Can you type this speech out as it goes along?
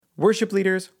worship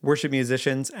leaders, worship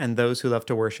musicians, and those who love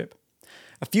to worship.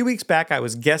 A few weeks back, I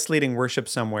was guest leading worship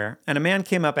somewhere, and a man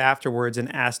came up afterwards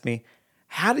and asked me,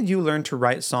 "How did you learn to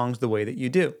write songs the way that you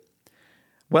do?"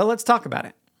 Well, let's talk about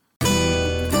it.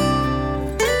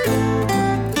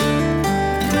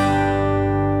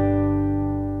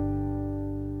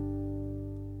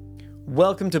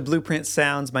 Welcome to Blueprint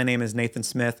Sounds. My name is Nathan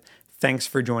Smith. Thanks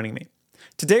for joining me.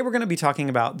 Today we're going to be talking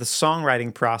about the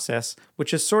songwriting process,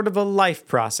 which is sort of a life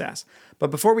process.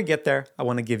 But before we get there, I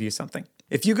want to give you something.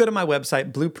 If you go to my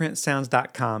website,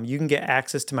 blueprintsounds.com, you can get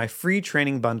access to my free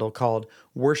training bundle called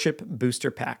Worship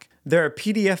Booster Pack. There are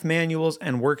PDF manuals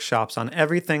and workshops on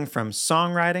everything from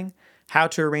songwriting, how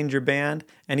to arrange your band,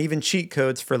 and even cheat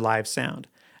codes for live sound.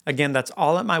 Again, that's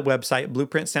all at my website,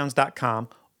 blueprintsounds.com,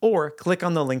 or click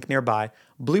on the link nearby,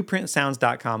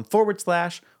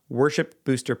 blueprintsounds.com/Worship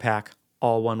Booster Pack,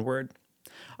 all one word.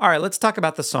 All right, let's talk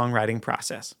about the songwriting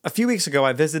process. A few weeks ago,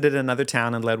 I visited another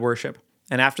town and led worship.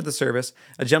 And after the service,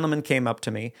 a gentleman came up to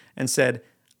me and said,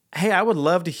 "Hey, I would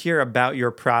love to hear about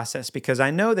your process because I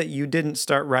know that you didn't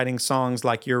start writing songs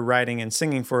like you're writing and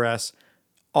singing for us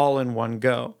all in one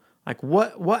go. Like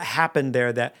what happened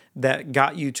there that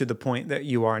got you to the point that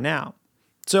you are now?"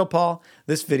 So, Paul,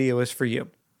 this video is for you.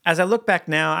 As I look back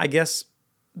now, I guess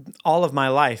all of my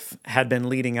life had been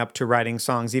leading up to writing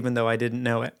songs, even though I didn't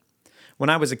know it. When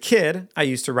I was a kid, I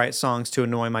used to write songs to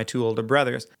annoy my two older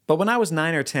brothers. But when I was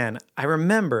 9 or 10, I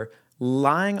remember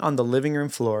lying on the living room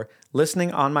floor,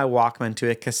 listening on my Walkman to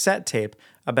a cassette tape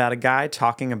about a guy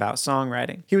talking about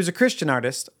songwriting. He was a Christian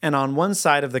artist, and on one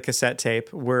side of the cassette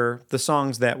tape were the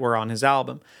songs that were on his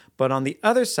album. But on the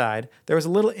other side, there was a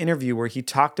little interview where he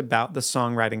talked about the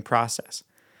songwriting process.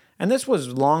 And this was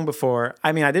long before,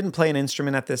 I didn't play an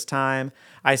instrument at this time.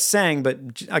 I sang,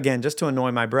 but again, just to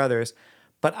annoy my brothers.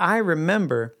 But I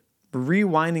remember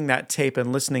rewinding that tape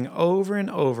and listening over and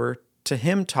over to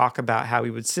him talk about how he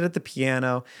would sit at the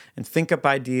piano and think up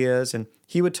ideas, and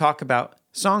he would talk about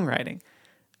songwriting.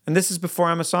 And this is before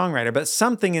I'm a songwriter, but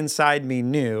something inside me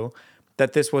knew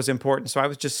that this was important. So I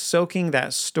was just soaking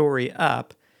that story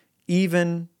up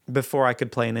even before I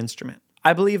could play an instrument.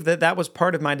 I believe that that was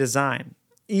part of my design.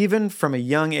 Even from a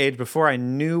young age, before I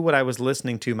knew what I was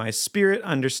listening to, my spirit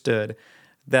understood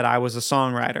that I was a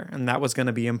songwriter, and that was going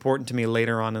to be important to me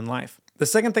later on in life. The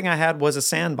second thing I had was a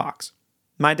sandbox.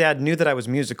 My dad knew that I was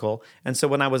musical, and so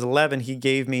when I was 11, he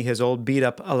gave me his old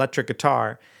beat-up electric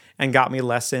guitar and got me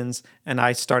lessons, and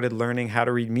I started learning how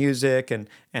to read music and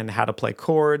how to play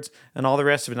chords and all the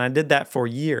rest of it, and I did that for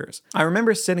years. I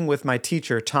remember sitting with my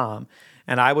teacher, Tom,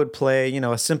 and I would play,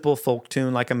 a simple folk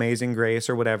tune like Amazing Grace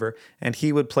or whatever, and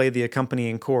he would play the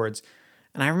accompanying chords.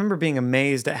 And I remember being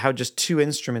amazed at how just two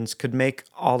instruments could make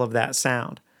all of that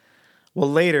sound. Well,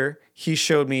 later, he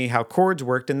showed me how chords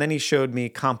worked, and then he showed me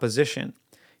composition.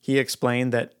 He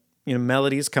explained that,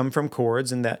 melodies come from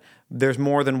chords and that there's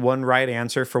more than one right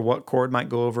answer for what chord might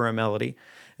go over a melody.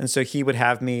 And so he would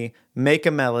have me make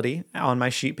a melody on my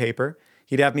sheet paper.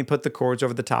 He'd have me put the chords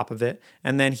over the top of it,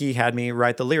 and then he had me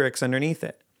write the lyrics underneath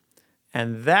it.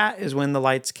 And that is when the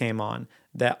lights came on,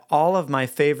 that all of my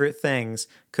favorite things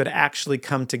could actually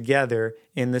come together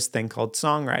in this thing called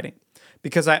songwriting.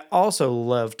 Because I also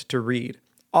loved to read.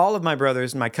 All of my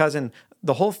brothers, my cousin,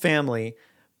 the whole family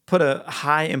put a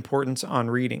high importance on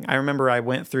reading. I remember I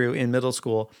went through in middle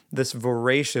school this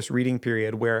voracious reading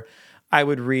period where I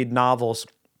would read novels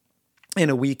in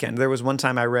a weekend. There was one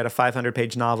time I read a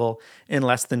 500-page novel in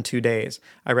less than 2 days.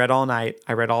 I read all night.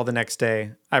 I read all the next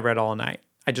day. I read all night.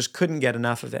 I just couldn't get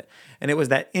enough of it. And it was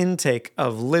that intake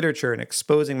of literature and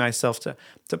exposing myself to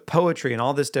poetry and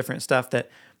all this different stuff that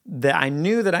I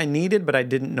knew that I needed, but I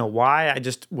didn't know why. I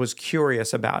just was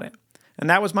curious about it. And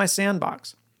that was my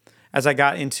sandbox. As I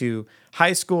got into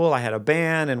high school, I had a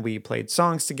band and we played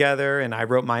songs together and I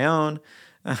wrote my own.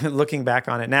 Looking back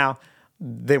on it now,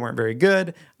 they weren't very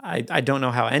good. I don't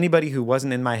know how anybody who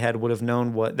wasn't in my head would have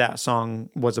known what that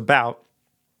song was about.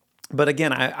 But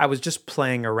again, I was just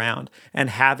playing around and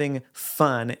having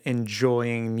fun,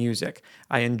 enjoying music.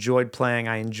 I enjoyed playing,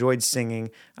 I enjoyed singing,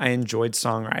 I enjoyed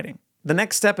songwriting. The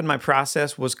next step in my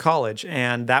process was college,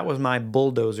 and that was my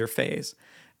bulldozer phase.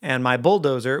 And my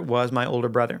bulldozer was my older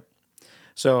brother.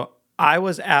 So I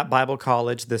was at Bible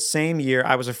college the same year.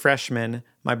 I was a freshman.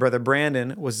 My brother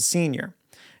Brandon was a senior.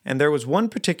 And there was one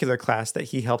particular class that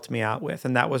he helped me out with,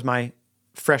 and that was my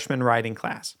freshman writing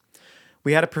class.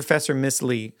 We had a professor, Miss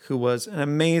Lee, who was an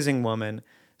amazing woman,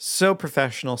 so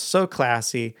professional, so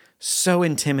classy, so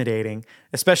intimidating,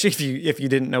 especially if you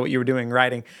didn't know what you were doing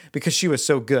writing, because she was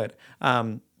so good.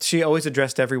 She always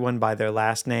addressed everyone by their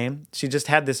last name. She just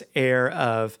had this air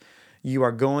of, you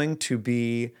are going to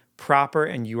be proper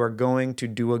and you are going to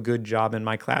do a good job in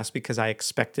my class because I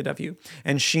expect it of you.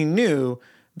 And she knew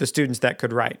the students that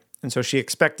could write. And so she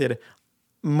expected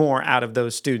more out of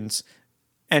those students.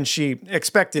 And she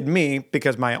expected me,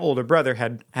 because my older brother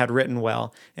had written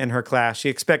well in her class, she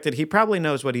expected he probably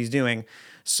knows what he's doing,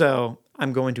 so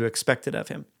I'm going to expect it of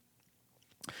him.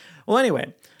 Well,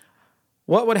 anyway,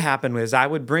 what would happen was I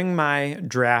would bring my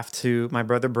draft to my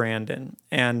brother Brandon,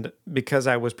 and because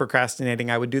I was procrastinating,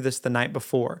 I would do this the night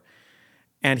before,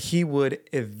 and he would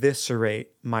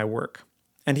eviscerate my work.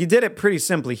 And he did it pretty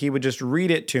simply. He would just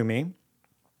read it to me.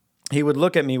 He would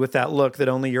look at me with that look that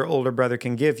only your older brother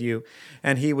can give you,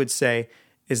 and he would say,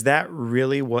 "Is that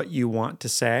really what you want to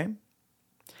say?"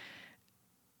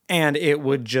 And it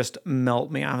would just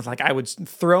melt me. I would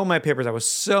throw my papers. I was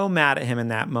so mad at him in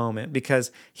that moment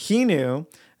because he knew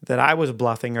that I was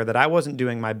bluffing or that I wasn't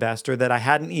doing my best or that I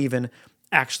hadn't even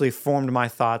actually formed my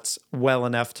thoughts well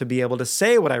enough to be able to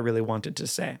say what I really wanted to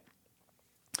say.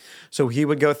 So he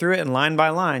would go through it and line by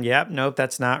line. Yep, nope,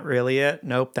 that's not really it.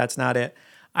 Nope, that's not it.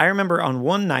 I remember on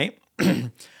one night,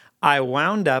 I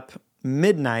wound up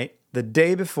midnight the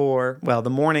day before, the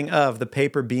morning of the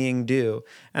paper being due,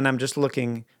 and I'm just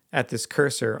looking at this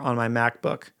cursor on my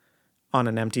MacBook on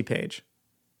an empty page.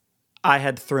 I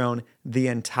had thrown the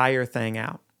entire thing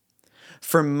out.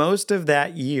 For most of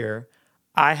that year,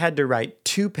 I had to write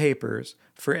 2 papers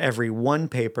for every 1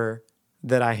 paper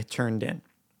that I had turned in.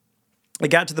 It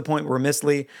got to the point where Miss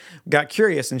Lee got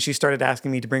curious and she started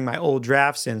asking me to bring my old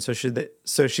drafts in so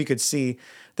she could see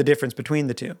the difference between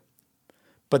the two.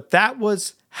 But that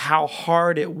was how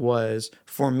hard it was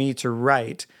for me to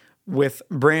write with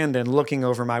Brandon looking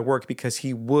over my work because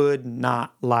he would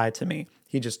not lie to me.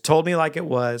 He just told me like it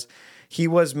was. He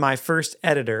was my first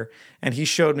editor and he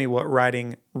showed me what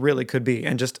writing really could be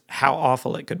and just how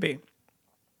awful it could be.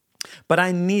 But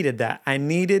I needed that. I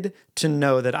needed to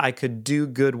know that I could do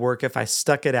good work if I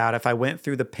stuck it out, if I went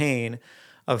through the pain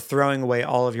of throwing away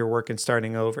all of your work and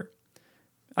starting over.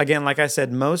 Again, like I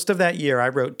said, most of that year, I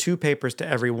wrote 2 papers to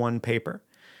every 1 paper.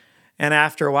 And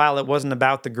after a while, it wasn't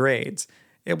about the grades.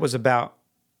 It was about,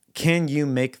 can you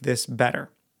make this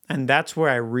better? And that's where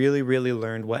I really, really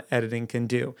learned what editing can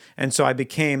do. And so I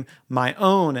became my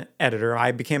own editor.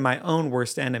 I became my own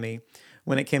worst enemy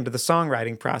when it came to the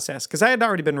songwriting process, because I had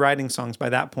already been writing songs by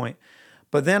that point.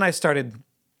 But then I started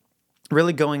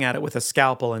really going at it with a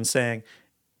scalpel and saying,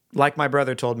 like my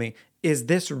brother told me, is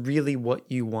this really what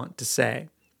you want to say?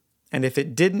 And if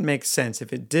it didn't make sense,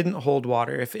 if it didn't hold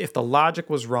water, if the logic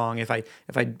was wrong, if I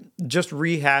just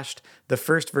rehashed the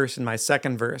first verse in my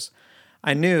second verse,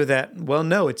 I knew that,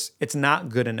 no, it's not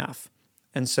good enough.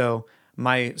 And so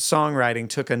my songwriting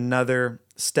took another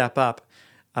step up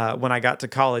when I got to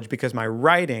college because my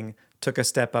writing took a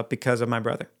step up because of my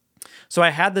brother. So I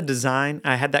had the design,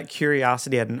 I had that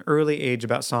curiosity at an early age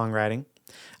about songwriting.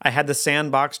 I had the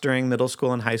sandbox during middle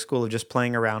school and high school of just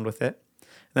playing around with it.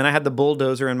 Then I had the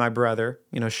bulldozer in my brother,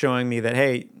 showing me that,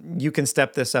 hey, you can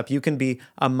step this up. You can be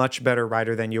a much better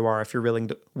writer than you are if you're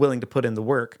willing to put in the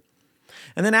work.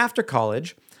 And then after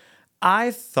college,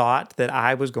 I thought that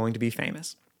I was going to be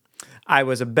famous. I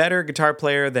was a better guitar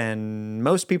player than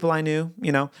most people I knew,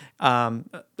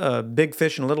 a big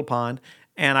fish in a little pond.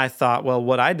 And I thought,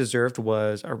 what I deserved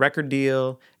was a record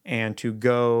deal and to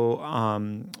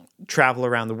go travel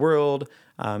around the world,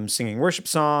 singing worship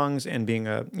songs and being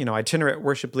a itinerant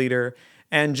worship leader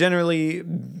and generally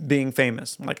being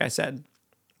famous, like I said.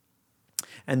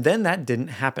 And then that didn't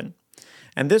happen.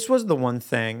 And this was the one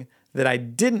thing that I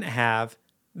didn't have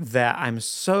that I'm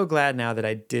so glad now that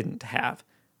I didn't have: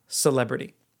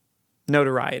 celebrity,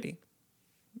 notoriety.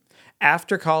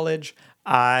 After college,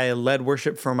 I led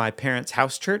worship for my parents'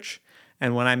 house church.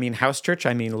 And when I mean house church,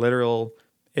 I mean literal,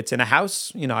 it's in a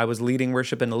house. I was leading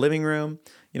worship in the living room.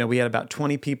 We had about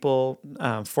 20 people,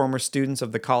 former students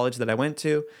of the college that I went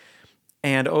to.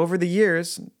 And over the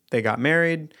years, they got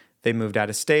married, they moved out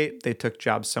of state, they took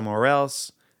jobs somewhere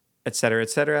else, et cetera, et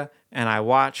cetera. And I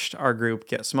watched our group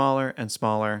get smaller and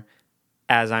smaller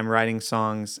as I'm writing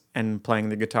songs and playing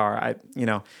the guitar.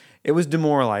 It was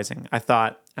demoralizing. I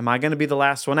thought, am I going to be the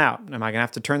last one out? Am I going to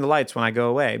have to turn the lights when I go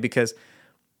away? Because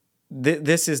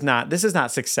this is not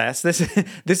success.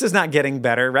 This is not getting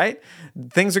better, right?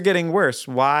 Things are getting worse.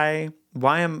 Why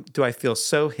do I feel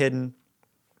so hidden?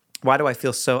 Why do I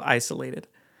feel so isolated?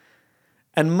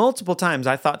 And multiple times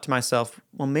I thought to myself,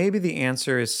 maybe the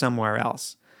answer is somewhere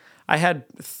else. I had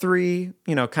 3,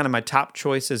 kind of my top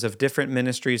choices of different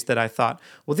ministries that I thought,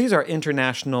 these are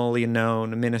internationally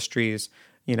known ministries,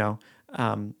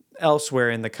 elsewhere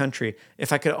in the country.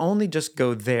 If I could only just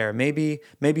go there, maybe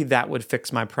that would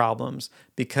fix my problems,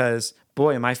 because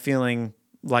boy, am I feeling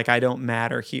like I don't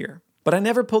matter here. But I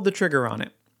never pulled the trigger on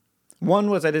it. One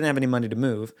was I didn't have any money to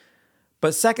move.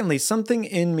 But secondly, something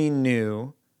in me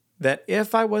knew that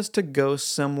if I was to go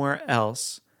somewhere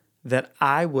else, that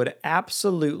I would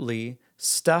absolutely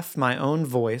stuff my own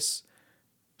voice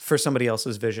for somebody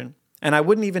else's vision. And I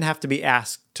wouldn't even have to be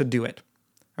asked to do it,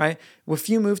 right? If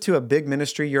you move to a big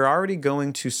ministry, you're already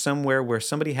going to somewhere where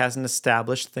somebody has an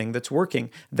established thing that's working.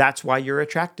 That's why you're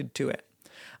attracted to it.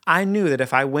 I knew that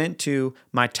if I went to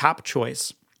my top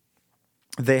choice,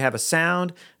 they have a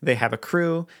sound, they have a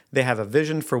crew, they have a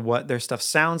vision for what their stuff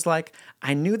sounds like.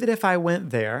 I knew that if I went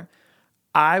there,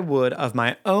 I would, of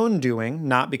my own doing,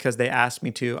 not because they asked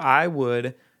me to, I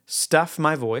would stuff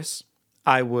my voice.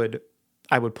 I would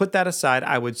put that aside.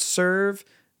 I would serve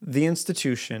the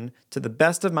institution to the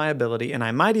best of my ability, and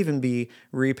I might even be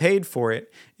repaid for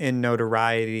it in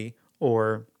notoriety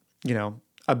or,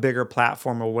 a bigger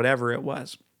platform or whatever it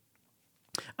was.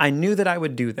 I knew that I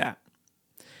would do that.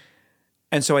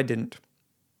 And so I didn't,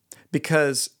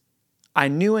 because I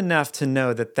knew enough to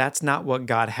know that that's not what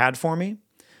God had for me.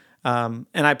 And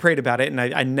I prayed about it, and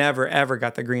I never, ever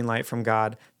got the green light from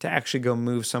God to actually go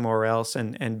move somewhere else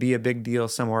and be a big deal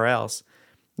somewhere else.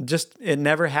 It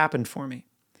never happened for me.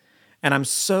 And I'm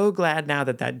so glad now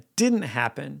that that didn't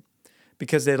happen,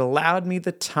 because it allowed me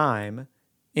the time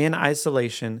in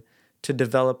isolation to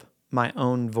develop my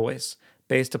own voice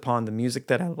based upon the music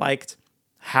that I liked,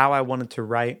 how I wanted to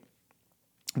write,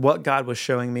 what God was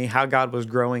showing me, how God was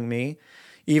growing me,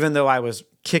 even though I was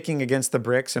kicking against the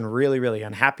bricks and really, really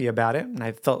unhappy about it, and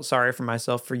I felt sorry for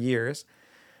myself for years.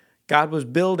 God was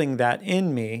building that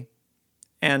in me,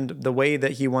 and the way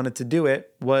that he wanted to do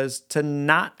it was to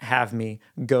not have me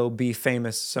go be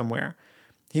famous somewhere.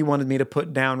 He wanted me to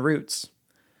put down roots.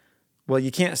 Well,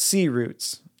 you can't see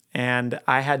roots, and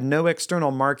I had no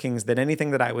external markings that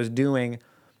anything that I was doing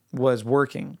was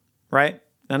working, right?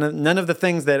 None of the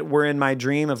things that were in my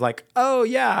dream of like, oh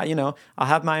yeah, I'll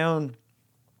have my own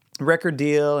record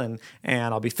deal and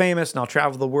I'll be famous and I'll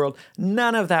travel the world.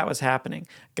 None of that was happening.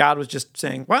 God was just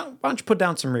saying, well, why don't you put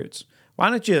down some roots? Why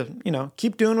don't you,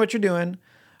 keep doing what you're doing,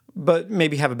 but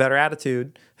maybe have a better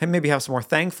attitude and maybe have some more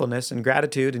thankfulness and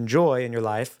gratitude and joy in your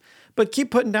life, but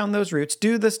keep putting down those roots.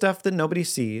 Do the stuff that nobody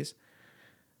sees.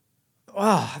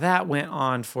 Oh, that went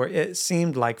on it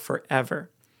seemed like forever.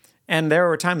 And there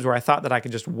were times where I thought that I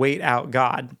could just wait out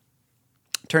God.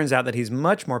 Turns out that he's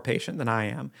much more patient than I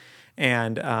am.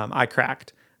 And I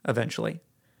cracked eventually.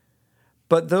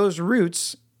 But those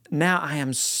roots, now I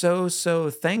am so, so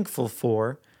thankful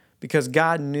for, because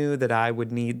God knew that I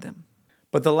would need them.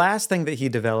 But the last thing that he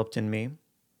developed in me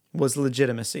was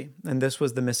legitimacy. And this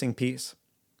was the missing piece.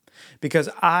 Because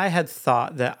I had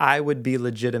thought that I would be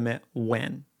legitimate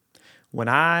when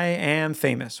I am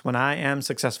famous, when I am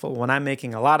successful, when I'm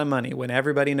making a lot of money, when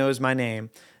everybody knows my name,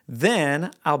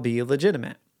 then I'll be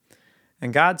legitimate.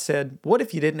 And God said, what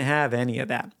if you didn't have any of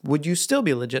that? Would you still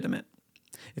be legitimate?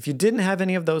 If you didn't have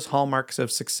any of those hallmarks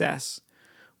of success,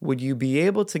 would you be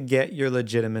able to get your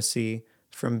legitimacy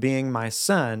from being my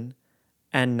son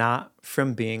and not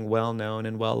from being well-known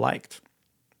and well-liked?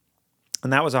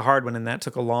 And that was a hard one, and that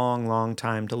took a long, long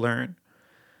time to learn.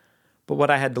 But what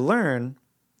I had to learn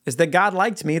is that God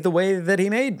liked me the way that he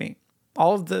made me.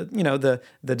 All of the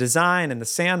design and the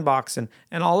sandbox and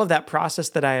all of that process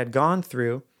that I had gone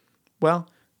through, well,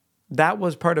 that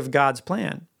was part of God's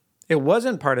plan. It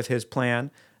wasn't part of his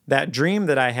plan. That dream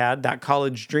that I had, that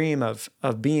college dream of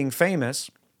being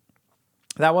famous,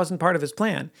 that wasn't part of his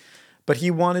plan. But he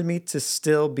wanted me to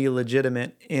still be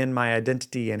legitimate in my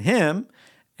identity in him,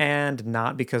 and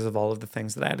not because of all of the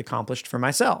things that I had accomplished for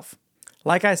myself.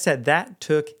 Like I said, that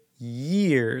took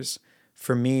years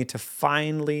for me to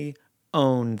finally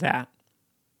own that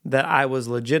I was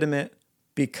legitimate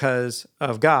because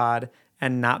of God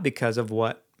and not because of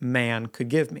what man could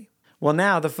give me. Well,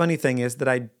 now the funny thing is that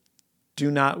I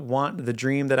do not want the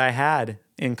dream that I had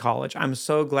in college. I'm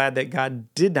so glad that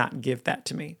God did not give that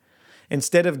to me.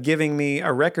 Instead of giving me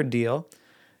a record deal,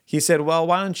 he said, well,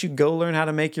 why don't you go learn how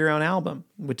to make your own album,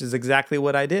 which is exactly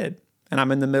what I did. And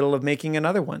I'm in the middle of making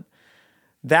another one.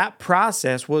 That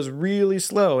process was really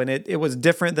slow, and it was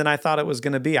different than I thought it was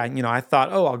going to be. I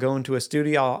thought, I'll go into a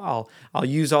studio, I'll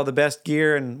use all the best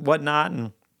gear and whatnot,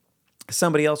 and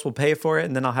somebody else will pay for it,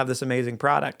 and then I'll have this amazing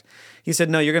product. He said,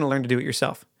 no, you're going to learn to do it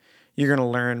yourself. You're going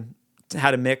to learn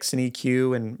how to mix and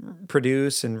EQ and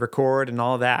produce and record and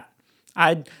all of that.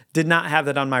 I did not have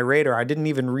that on my radar. I didn't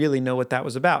even really know what that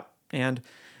was about. And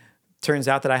turns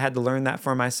out that I had to learn that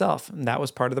for myself, and that was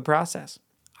part of the process.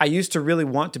 I used to really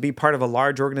want to be part of a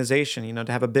large organization,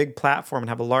 to have a big platform and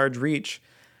have a large reach.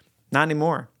 Not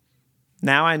anymore.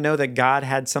 Now I know that God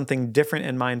had something different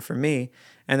in mind for me,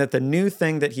 and that the new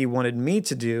thing that he wanted me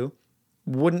to do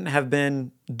wouldn't have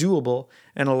been doable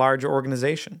in a larger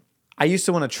organization. I used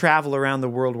to want to travel around the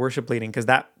world worship leading because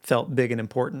that felt big and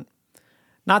important.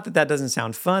 Not that that doesn't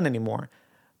sound fun anymore,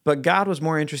 but God was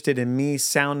more interested in me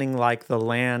sounding like the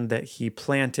land that he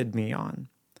planted me on,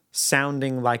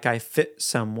 sounding like I fit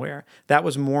somewhere. That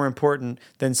was more important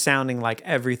than sounding like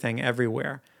everything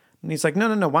everywhere. And he's like, no,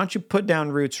 why don't you put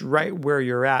down roots right where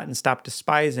you're at and stop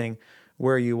despising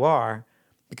where you are?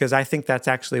 Because I think that's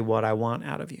actually what I want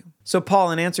out of you. So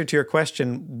Paul, in answer to your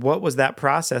question, what was that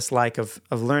process like of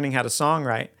learning how to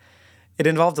songwrite? It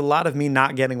involved a lot of me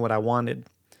not getting what I wanted,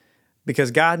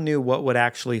 because God knew what would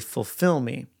actually fulfill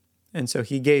me. And so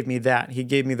he gave me that. He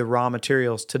gave me the raw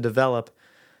materials to develop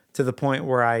to the point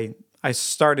where I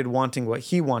started wanting what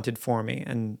he wanted for me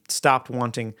and stopped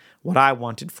wanting what I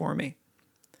wanted for me.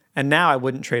 And now I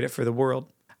wouldn't trade it for the world.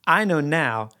 I know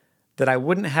now that I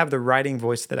wouldn't have the writing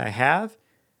voice that I have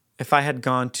if I had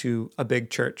gone to a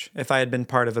big church, if I had been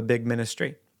part of a big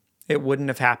ministry. It wouldn't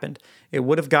have happened. It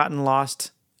would have gotten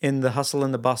lost in the hustle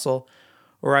and the bustle,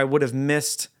 or I would have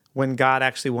missed when God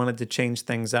actually wanted to change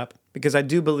things up. Because I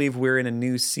do believe we're in a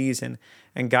new season,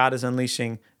 and God is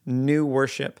unleashing new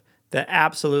worship that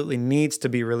absolutely needs to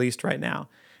be released right now.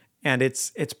 And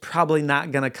it's probably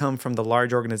not going to come from the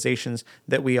large organizations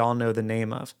that we all know the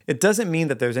name of. It doesn't mean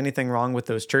that there's anything wrong with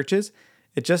those churches.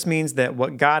 It just means that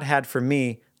what God had for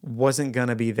me wasn't going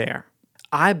to be there.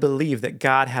 I believe that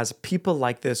God has people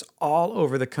like this all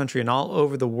over the country and all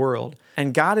over the world,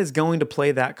 and God is going to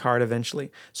play that card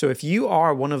eventually. So if you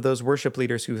are one of those worship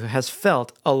leaders who has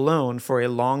felt alone for a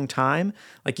long time,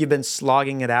 like you've been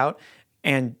slogging it out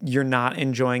and you're not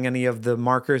enjoying any of the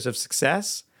markers of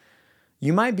success,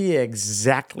 you might be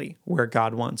exactly where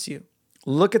God wants you.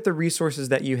 Look at the resources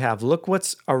that you have. Look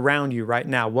what's around you right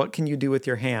now. What can you do with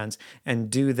your hands? And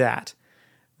do that,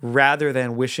 rather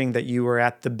than wishing that you were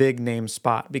at the big name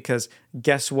spot. Because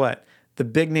guess what? The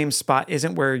big name spot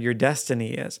isn't where your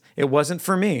destiny is. It wasn't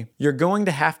for me. You're going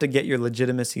to have to get your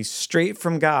legitimacy straight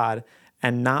from God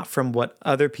and not from what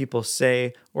other people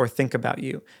say or think about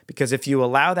you. Because if you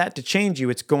allow that to change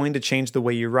you, it's going to change the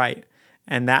way you write.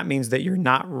 And that means that you're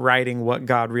not writing what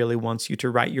God really wants you to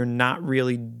write. You're not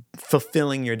really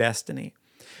fulfilling your destiny.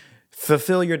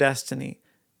 Fulfill your destiny.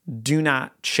 Do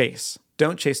not chase.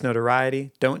 Don't chase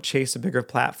notoriety. Don't chase a bigger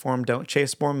platform. Don't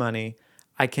chase more money.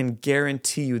 I can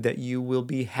guarantee you that you will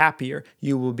be happier.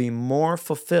 You will be more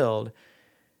fulfilled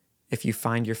if you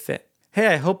find your fit. Hey,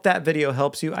 I hope that video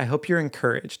helps you. I hope you're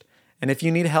encouraged. And if you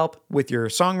need help with your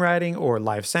songwriting or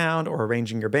live sound or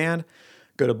arranging your band,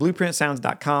 go to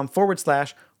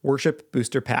blueprintsounds.com/worship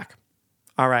booster pack.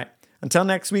 All right. Until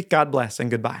next week, God bless and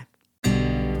goodbye.